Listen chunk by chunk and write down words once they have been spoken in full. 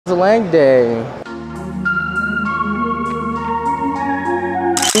It's a leg day.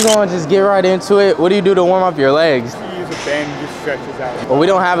 You gonna just get right into it? What do you do to warm up your legs? You use a band and just stretches out. Well, we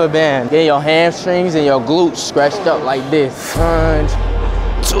don't have a band. Get your hamstrings and your glutes stretched up like this. Crunch,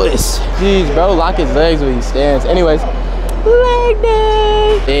 twist. Jeez, bro, lock his legs when he stands. Anyways, leg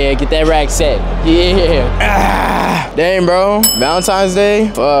day. Yeah, get that rack set. Yeah. Ah, dang, bro. Valentine's Day?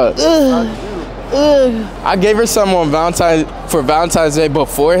 Fuck. I gave her some on Valentine's Day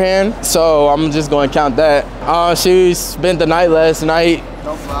beforehand, so I'm just gonna count that. She spent the night last night.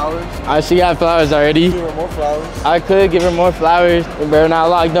 No flowers? She got flowers already. Give her more flowers? I could give her more flowers. You better not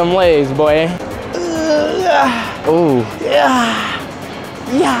lock them legs, boy. Ooh. Yeah.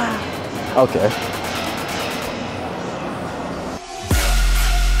 Yeah. Okay.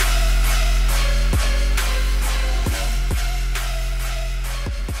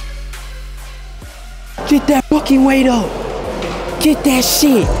 Get that fucking weight up. Get that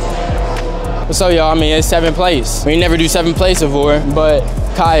shit. So y'all, I mean, it's 7th place. We never do 7th place before, but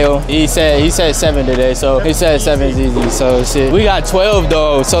Kyle, he said 7 today, so he said 7 is easy. So shit, we got 12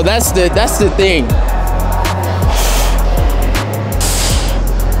 though. So that's the thing.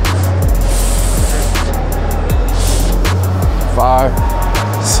 Five,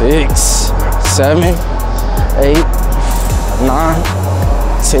 6, 7, 8, 9,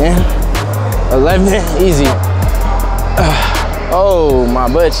 10, 11, easy. Oh,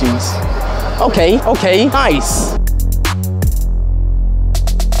 my butt cheeks. Okay, nice.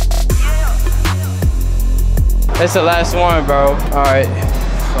 That's the last one, bro. All right,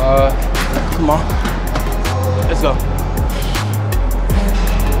 come on, let's go.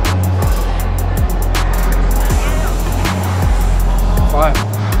 Five,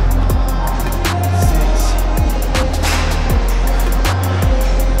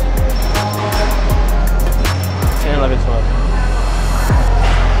 6, 10, 11, 12.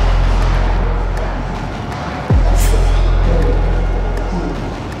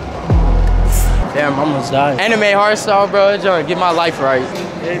 Damn, I almost died. Anime hardstyle, bro. Joe, get my life right.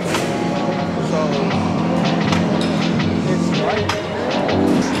 It's right.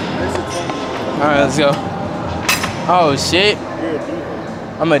 All right, let's go. Oh shit. You're a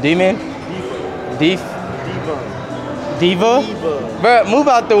diva. I'm a demon. Diva. Diva? Bro, move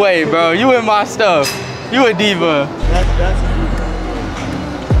out the way, bro. You in my stuff. You a diva. That's a diva.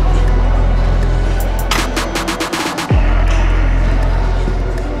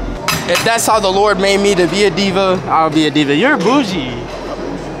 If that's how the Lord made me to be a diva, I'll be a diva. You're bougie.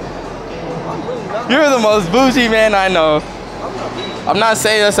 You're the most bougie man I know. I'm not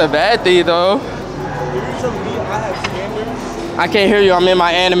saying that's a bad thing though. If you're telling me I have standards, I can't hear you. I'm in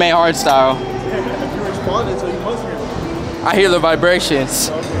my anime hard style. if you responded, so you must hear me. I hear the vibrations.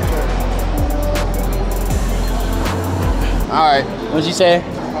 All right. What'd you say?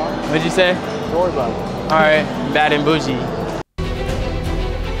 What'd you say? Don't worry about it. All right. Bad and bougie.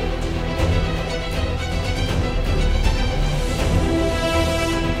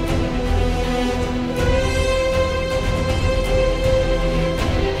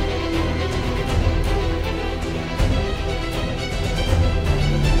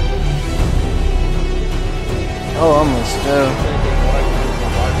 Oh, almost still.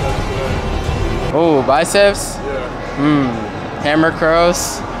 Oh, biceps? Yeah. Hammer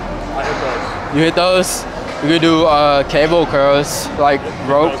curls. I hit those. You hit those? You could do cable curls, like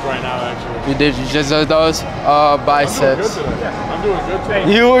rope. Those right now, actually. You just did those? Biceps. I'm doing good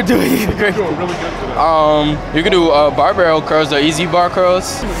today. You were doing great. I'm doing really good today. You could do barbell curls or easy bar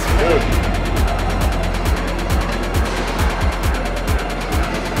curls. Good.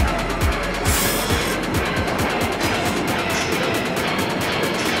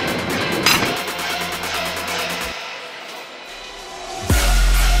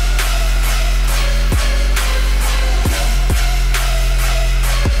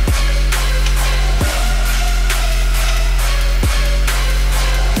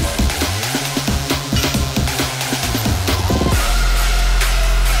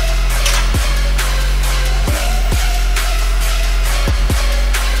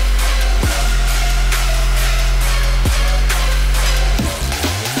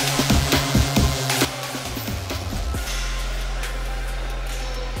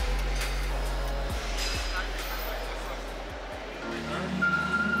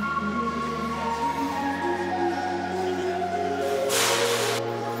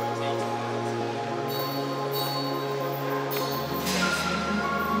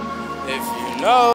 If you know.